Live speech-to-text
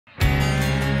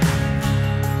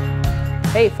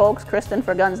Hey folks,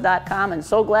 KristenForGuns.com, and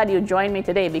so glad you joined me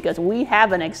today because we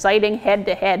have an exciting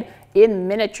head-to-head in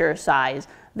miniature size.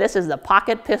 This is the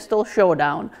Pocket Pistol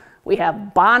Showdown. We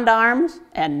have Bond Arms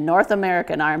and North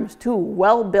American Arms, two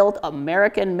well-built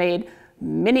American-made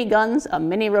mini guns, a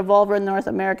mini revolver in North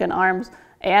American Arms,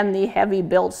 and the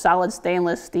heavy-built solid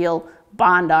stainless steel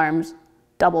Bond Arms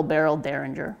double-barrel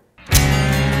Derringer.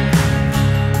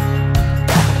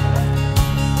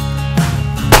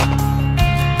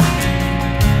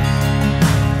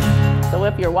 So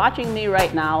if you're watching me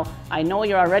right now, I know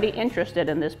you're already interested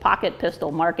in this pocket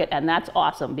pistol market, and that's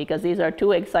awesome because these are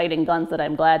two exciting guns that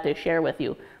I'm glad to share with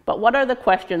you. But what are the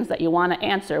questions that you want to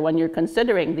answer when you're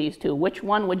considering these two? Which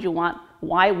one would you want?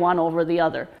 Why one over the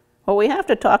other? Well, we have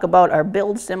to talk about our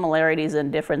build similarities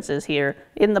and differences here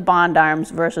in the Bond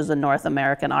Arms versus the North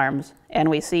American Arms.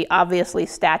 And we see obviously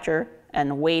stature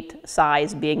and weight,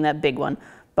 size being that big one.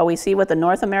 But we see with the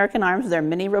North American Arms, they're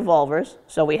mini revolvers.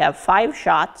 So we have 5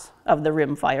 shots of the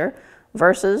rimfire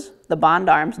versus the Bond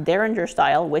Arms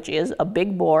derringer-style, which is a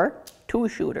big bore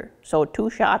 2-shooter. So 2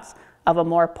 shots of a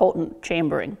more potent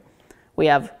chambering. We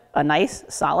have a nice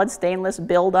solid stainless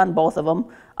build on both of them,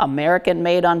 American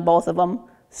made on both of them,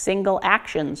 single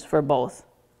actions for both.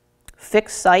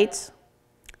 Fixed sights,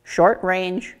 short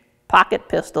range, pocket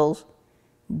pistols,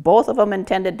 both of them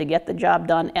intended to get the job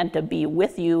done and to be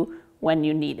with you when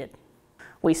you need it.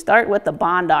 We start with the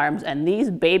Bond Arms, and these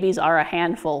babies are a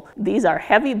handful. These are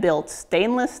heavy-built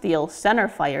stainless steel center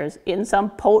fires in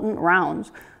some potent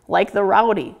rounds, like the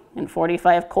Rowdy in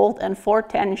 .45 Colt and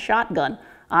 .410 shotgun,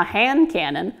 a hand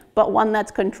cannon, but one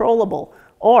that's controllable,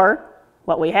 or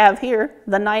what we have here,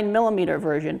 the 9mm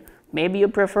version. Maybe you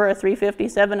prefer a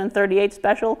 .357 and .38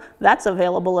 special, that's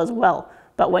available as well.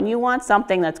 But when you want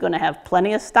something that's going to have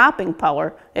plenty of stopping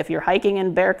power, if you're hiking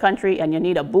in bear country and you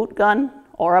need a boot gun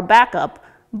or a backup,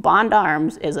 Bond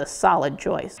Arms is a solid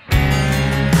choice.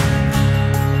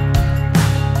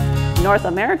 North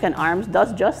American Arms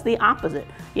does just the opposite.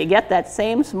 You get that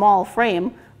same small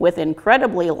frame with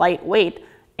incredibly light weight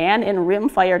and in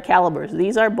rimfire calibers.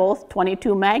 These are both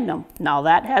 .22 Magnum. Now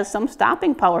that has some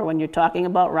stopping power when you're talking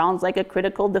about rounds like a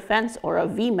Critical Defense or a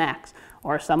VMAX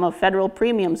or some of Federal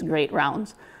Premium's great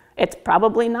rounds. It's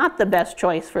probably not the best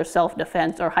choice for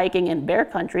self-defense or hiking in bear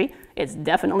country. It's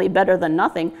definitely better than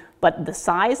nothing, but the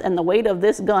size and the weight of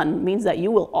this gun means that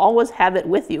you will always have it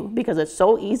with you because it's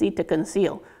so easy to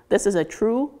conceal. This is a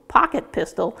true pocket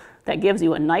pistol that gives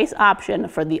you a nice option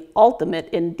for the ultimate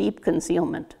in deep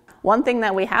concealment. One thing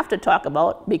that we have to talk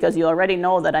about, because you already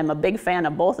know that I'm a big fan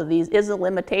of both of these, is the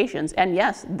limitations. And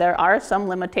yes, there are some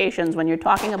limitations when you're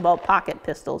talking about pocket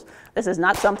pistols. This is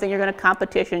not something you're going to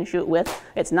competition shoot with.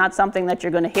 It's not something that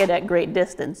you're going to hit at great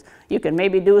distance. You can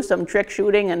maybe do some trick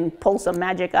shooting and pull some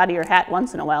magic out of your hat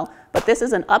once in a while, but this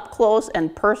is an up-close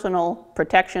and personal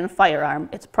protection firearm.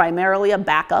 It's primarily a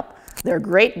backup. They're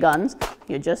great guns.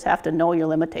 You just have to know your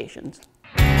limitations.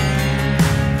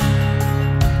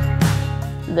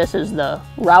 This is the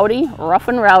Rowdy, Rough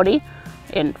and Rowdy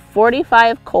in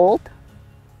 .45 Colt.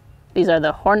 These are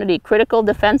the Hornady Critical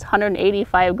Defense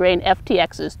 185 grain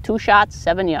FTXs, 2 shots,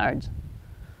 7 yards.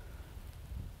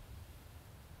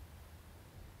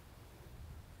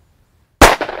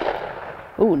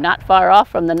 Ooh, not far off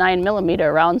from the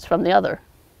 9mm rounds from the other.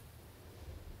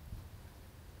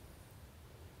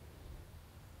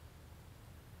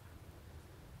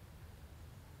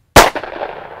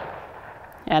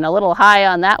 And a little high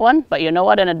on that one, but you know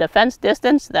what, in a defense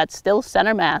distance, that's still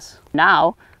center mass.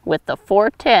 Now, with the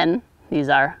 .410, these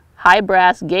are high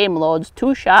brass game loads,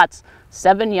 2 shots,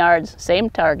 7 yards, same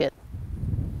target.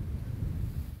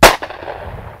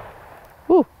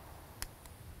 Whew.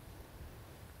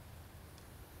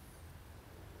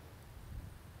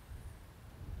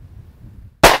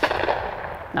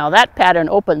 Now that pattern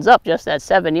opens up just at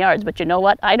 7 yards, but you know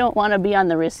what? I don't want to be on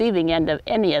the receiving end of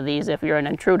any of these if you're an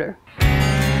intruder.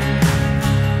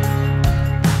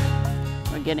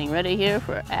 Getting ready here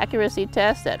for accuracy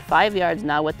test at 5 yards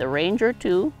now with the Ranger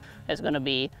 2. It's going to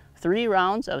be 3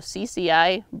 rounds of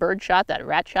CCI birdshot, that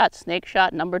rat shot, snake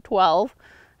shot number 12,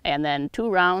 and then 2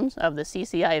 rounds of the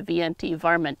CCI VNT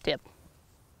varmint tip.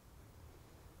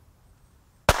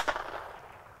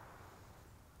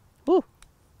 Woo.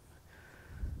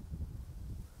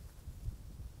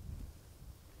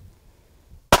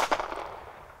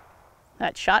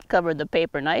 That shot covered the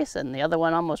paper nice, and the other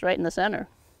one almost right in the center.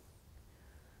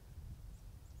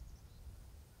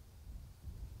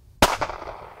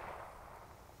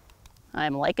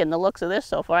 I'm liking the looks of this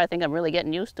so far. I think I'm really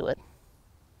getting used to it.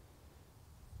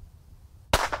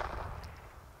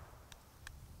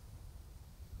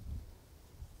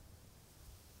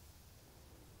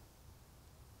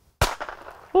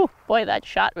 Ooh, boy, that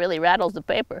shot really rattles the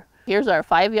paper. Here's our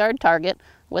 5-yard target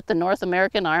with the North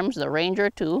American Arms, the Ranger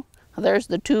 2. There's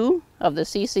the 2 of the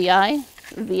CCI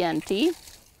VNT,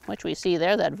 which we see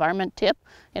there, that varmint tip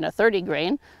in a 30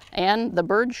 grain, and the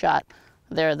bird shot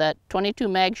there, that 22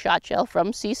 mag shot shell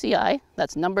from CCI.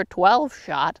 That's number 12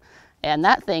 shot, and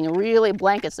that thing really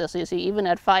blankets this. You see, even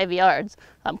at 5 yards,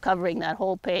 I'm covering that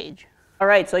whole page. All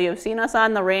right, so you've seen us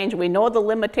on the range. We know the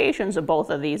limitations of both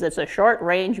of these. It's a short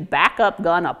range backup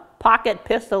gun, a pocket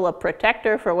pistol, a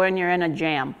protector for when you're in a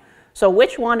jam. So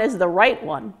which one is the right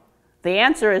one? The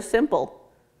answer is simple.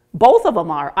 Both of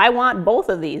them are. I want both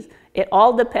of these. It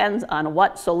all depends on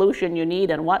what solution you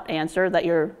need and what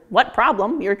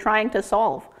problem you're trying to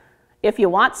solve. If you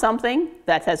want something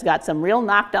that has got some real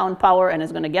knockdown power and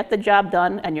is going to get the job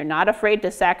done, and you're not afraid to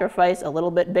sacrifice a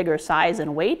little bit bigger size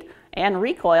and weight and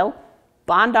recoil,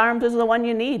 Bond Arms is the one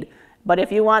you need. But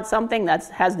if you want something that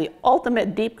has the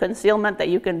ultimate deep concealment that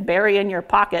you can bury in your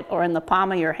pocket or in the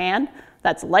palm of your hand,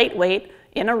 that's lightweight,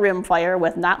 in a rimfire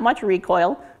with not much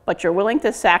recoil, but you're willing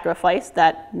to sacrifice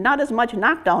that not as much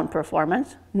knockdown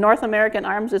performance, North American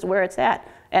Arms is where it's at.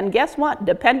 And guess what?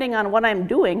 Depending on what I'm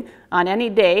doing on any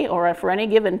day or for any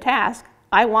given task,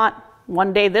 I want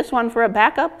one day this one for a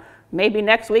backup, maybe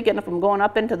next week, and if I'm going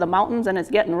up into the mountains and it's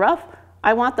getting rough,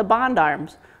 I want the Bond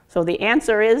Arms. So the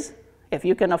answer is, if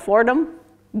you can afford them,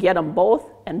 get them both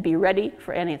and be ready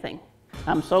for anything.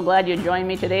 I'm so glad you joined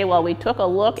me today while we took a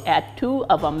look at 2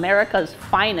 of America's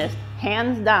finest,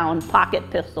 hands down, pocket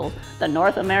pistols. The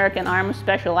North American Arms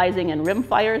specializing in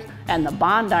rimfires and the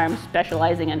Bond Arms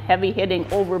specializing in heavy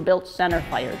hitting overbuilt center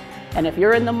fires. And if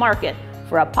you're in the market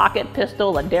for a pocket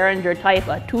pistol, a Derringer type,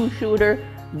 a 2-shooter,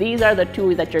 these are the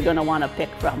 2 that you're going to want to pick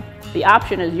from. The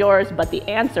option is yours, but the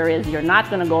answer is you're not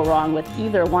going to go wrong with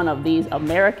either one of these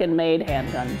American-made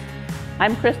handguns.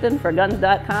 I'm Kristen for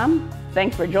guns.com.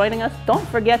 Thanks for joining us. Don't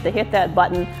forget to hit that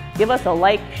button, give us a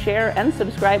like, share, and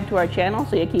subscribe to our channel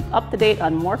so you keep up to date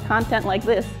on more content like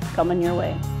this coming your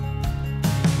way.